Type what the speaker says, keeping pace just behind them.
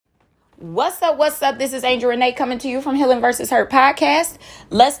What's up? What's up? This is Angel Renee coming to you from Healing versus Hurt podcast.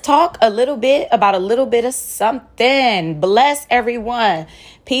 Let's talk a little bit about a little bit of something. Bless everyone.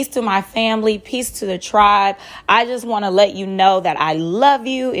 Peace to my family. Peace to the tribe. I just want to let you know that I love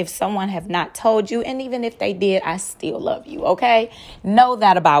you. If someone have not told you, and even if they did, I still love you. Okay? Know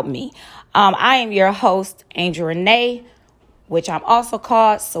that about me. I am your host, Angel Renee, which I'm also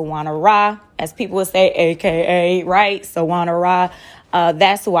called Sawana Ra, as people would say, AKA, right? Sawana Ra.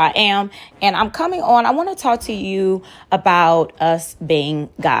 That's who I am. And I'm coming on. I want to talk to you about us being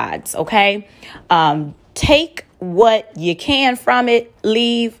gods. Okay. Take what you can from it,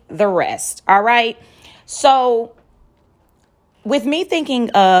 leave the rest. All right. So with me thinking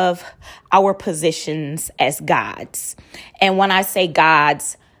of our positions as gods, and when I say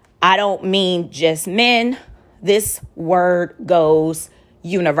gods, I don't mean just men. This word goes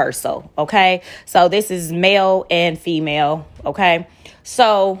universal. Okay. So this is male and female. Okay.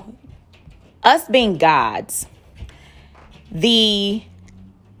 So us being gods, the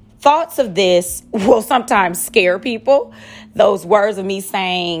thoughts of this will sometimes scare people. Those words of me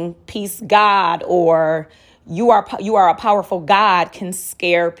saying peace God or you are a powerful God can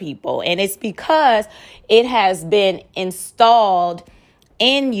scare people. And it's because it has been installed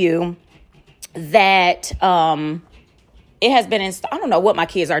in you that it has been I don't know what my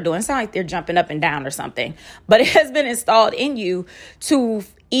kids are doing. It's not like they're jumping up and down or something, but it has been installed in you to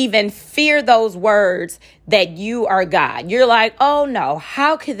even fear those words that you are God. You're like, oh no,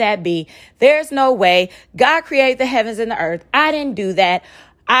 how could that be? There's no way. God created the heavens and the earth. I didn't do that.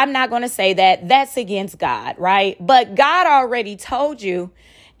 I'm not going to say that. That's against God, right? But God already told you,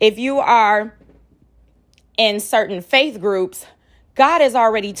 if you are in certain faith groups, God has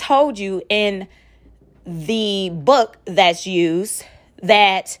already told you in the book that's used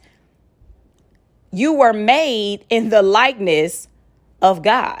that you were made in the likeness of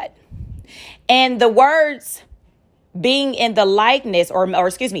God. And the words being in the likeness or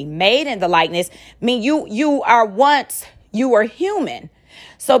made in the likeness mean you were human.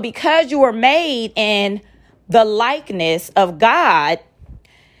 So because you were made in the likeness of God,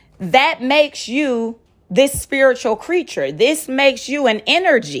 that makes you this spiritual creature. This makes you an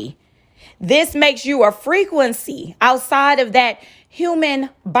energy. This makes you a frequency outside of that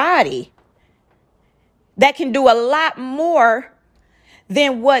human body that can do a lot more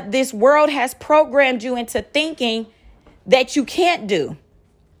than what this world has programmed you into thinking that you can't do.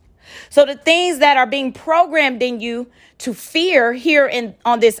 So the things that are being programmed in you to fear here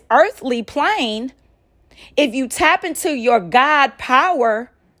on this earthly plane, if you tap into your God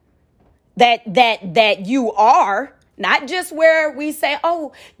power that you are, not just where we say,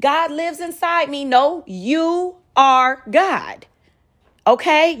 oh, God lives inside me. No, you are God.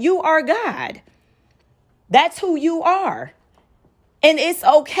 Okay? You are God. That's who you are. And it's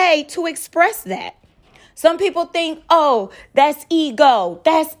okay to express that. Some people think, oh, that's ego.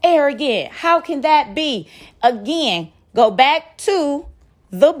 That's arrogant. How can that be? Again, go back to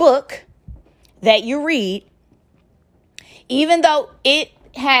the book that you read. Even though it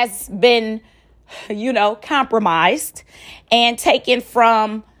has been compromised and taken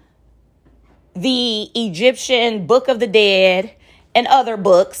from the Egyptian Book of the Dead and other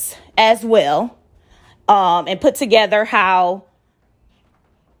books as well, and put together how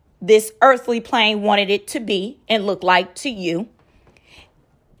this earthly plane wanted it to be and look like to you.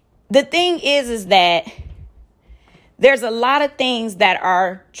 The thing is that there's a lot of things that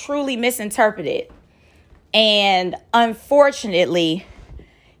are truly misinterpreted. And unfortunately,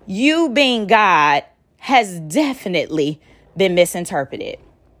 you being God has definitely been misinterpreted.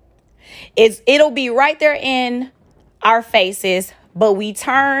 It'll be right there in our faces, but we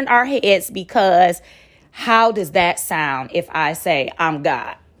turn our heads because how does that sound if I say I'm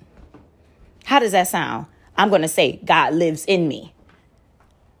God? How does that sound? I'm going to say God lives in me.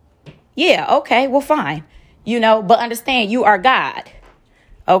 Yeah, okay, well, fine. But understand you are God.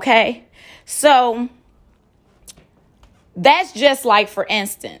 Okay? So that's just like, for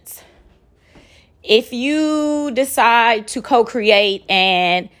instance, if you decide to co-create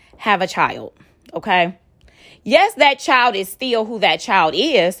and have a child, okay? Yes, that child is still who that child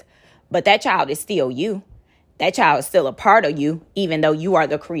is, but that child is still you. That child is still a part of you, even though you are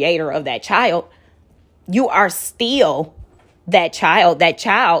the creator of that child. You are still that child. That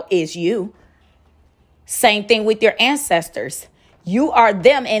child is you. Same thing with your ancestors. You are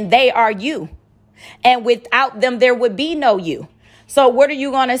them and they are you. And without them, there would be no you. So what are you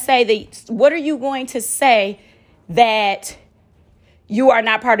going to say? What are you going to say that you are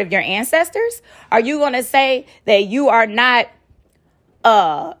not part of your ancestors? Are you going to say that you are not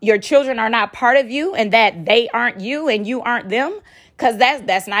your children are not part of you and that they aren't you and you aren't them? Because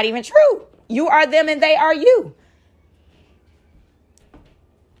that's not even true. You are them and they are you.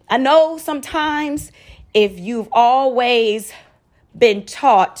 I know sometimes if you've always been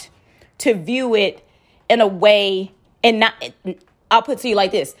taught to view it in a way, and not, I'll put it to you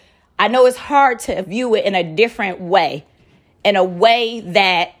like this. I know it's hard to view it in a different way, in a way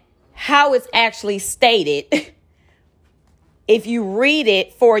that how it's actually stated, if you read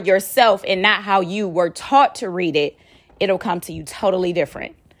it for yourself and not how you were taught to read it, it'll come to you totally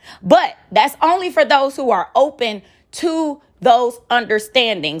different. But that's only for those who are open to those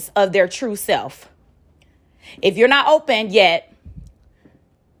understandings of their true self. If you're not open yet,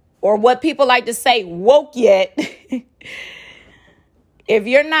 or what people like to say, woke yet, if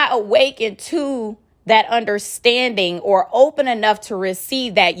you're not awakened to that understanding or open enough to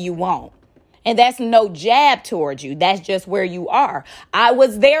receive that, you won't. And that's no jab towards you. That's just where you are. I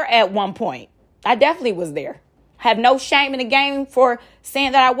was there at one point. I definitely was there. Have no shame in the game for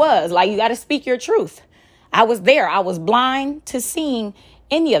saying that I was. Like, you got to speak your truth. I was there. I was blind to seeing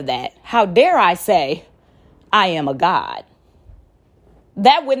any of that. How dare I say I am a God?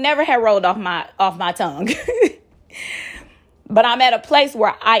 That would never have rolled off my tongue. But I'm at a place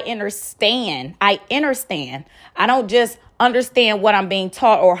where I understand. I don't just understand what I'm being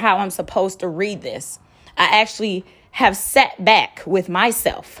taught or how I'm supposed to read this. I actually have sat back with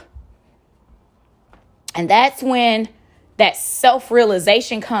myself. And that's when that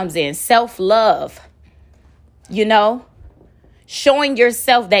self-realization comes in, self-love, showing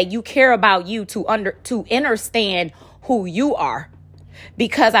yourself that you care about you to understand who you are.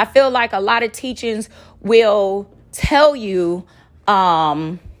 Because I feel like a lot of teachings will tell you,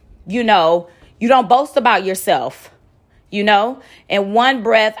 you don't boast about yourself, in one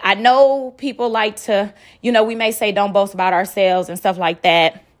breath. I know people like to, we may say don't boast about ourselves and stuff like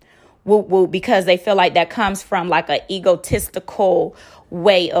that. Because they feel like that comes from like an egotistical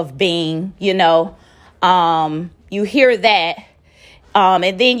way of being, you hear that.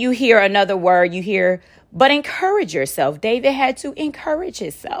 And then you hear another word, but encourage yourself. David had to encourage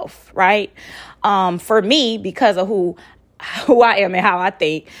himself, right? For me, because of who I am and how I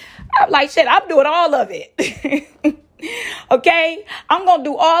think, I'm like, shit, I'm doing all of it. Okay, I'm going to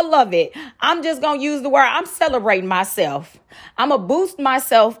do all of it. I'm just going to use the word. I'm celebrating myself. I'm going to boost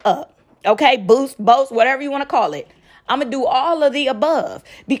myself up. Okay, boast, whatever you want to call it. I'm going to do all of the above.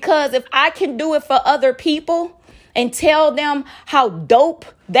 Because if I can do it for other people and tell them how dope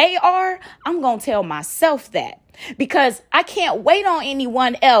they are, I'm going to tell myself that. Because I can't wait on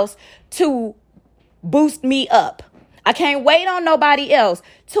anyone else to boost me up. I can't wait on nobody else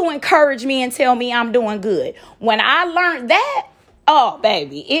to encourage me and tell me I'm doing good. When I learned that, oh,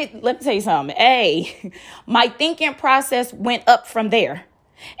 baby, let me tell you something. Hey, my thinking process went up from there.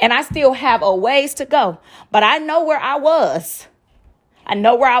 And I still have a ways to go. But I know where I was.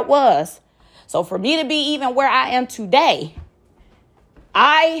 So for me to be even where I am today,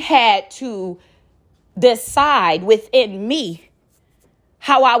 I had to decide within me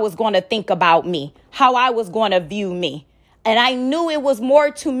how I was going to think about me, how I was going to view me. And I knew it was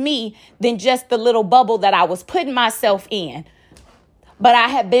more to me than just the little bubble that I was putting myself in. But I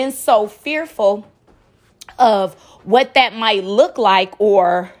had been so fearful of what that might look like,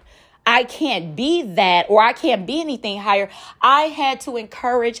 or I can't be that, or I can't be anything higher. I had to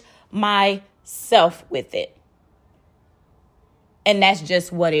encourage myself with it. And that's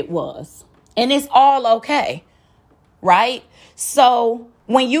just what it was. And it's all okay, right? So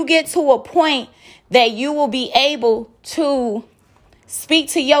when you get to a point that you will be able to speak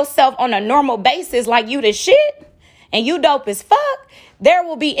to yourself on a normal basis like you the shit and you dope as fuck, there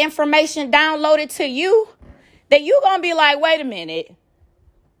will be information downloaded to you that you gonna be like, wait a minute,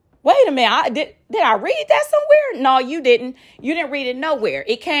 did I read that somewhere? No, you didn't. You didn't read it nowhere.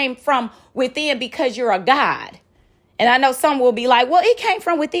 It came from within because you're a God. And I know some will be like, well, it came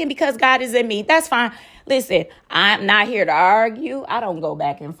from within because God is in me. That's fine. Listen, I'm not here to argue. I don't go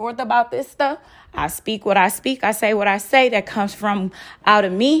back and forth about this stuff. I speak what I speak. I say what I say. That comes from out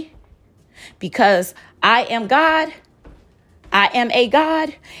of me because I am God. I am a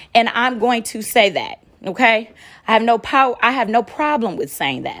God, and I'm going to say that. Okay, I have no power. I have no problem with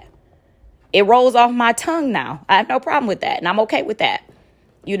saying that. It rolls off my tongue now. I have no problem with that. And I'm okay with that.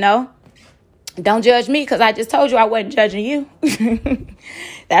 Don't judge me because I just told you I wasn't judging you.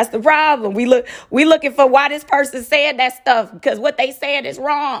 That's the problem. We looking for why this person said that stuff because what they said is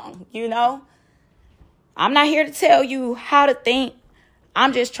wrong. I'm not here to tell you how to think.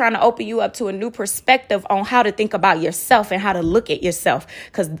 I'm just trying to open you up to a new perspective on how to think about yourself and how to look at yourself.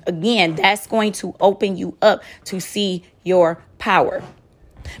 Because, again, that's going to open you up to see your power.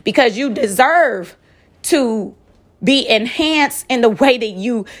 Because you deserve to be enhanced in the way that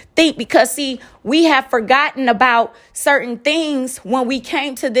you think. Because see, we have forgotten about certain things when we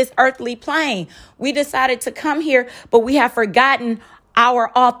came to this earthly plane. We decided to come here, but we have forgotten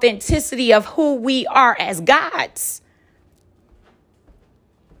our authenticity of who we are as gods.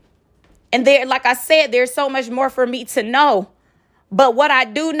 And there, like I said, there's so much more for me to know. But what I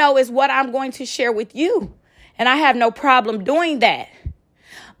do know is what I'm going to share with you. And I have no problem doing that.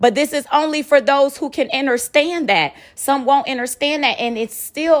 But this is only for those who can understand that. Some won't understand that, and it's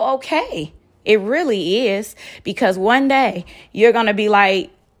still okay. It really is. Because one day you're going to be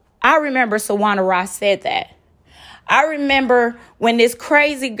like, I remember Sawana Ross said that. I remember when this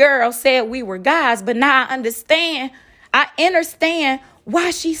crazy girl said we were gods, but now I understand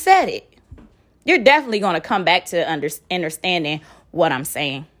why she said it. You're definitely going to come back to understanding what I'm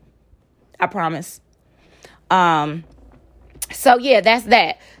saying. I promise. So yeah, that's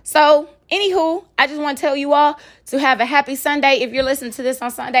that. So anywho, I just want to tell you all to have a happy Sunday. If you're listening to this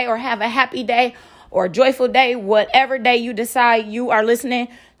on Sunday, or have a happy day or a joyful day, whatever day you decide you are listening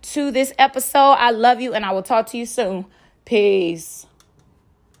to this episode. I love you, and I will talk to you soon. Peace.